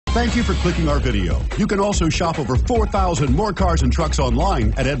Thank you for clicking our video. You can also shop over 4,000 more cars and trucks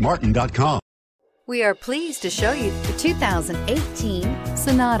online at edmartin.com. We are pleased to show you the 2018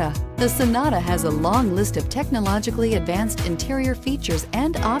 Sonata. The Sonata has a long list of technologically advanced interior features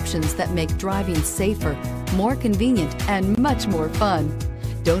and options that make driving safer, more convenient, and much more fun.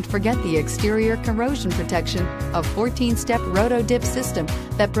 Don't forget the exterior corrosion protection, a 14-step roto-dip system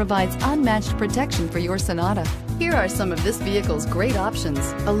that provides unmatched protection for your Sonata. Here are some of this vehicle's great options: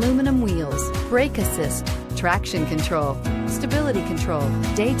 aluminum wheels, brake assist, traction control, stability control,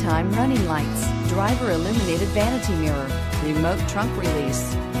 daytime running lights, driver illuminated vanity mirror, remote trunk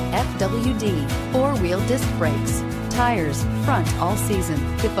release, FWD, four-wheel disc brakes, tires, front all season.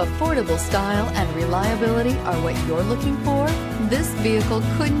 If affordable style and reliability are what you're looking for, this vehicle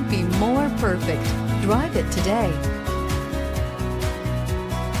couldn't be more perfect. Drive it today.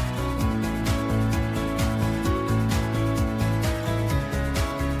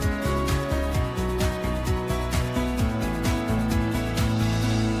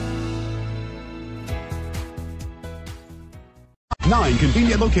 Nine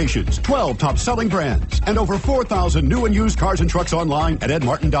convenient locations, 12 top-selling brands, and over 4,000 new and used cars and trucks online at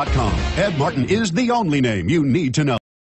edmartin.com. Ed Martin is the only name you need to know.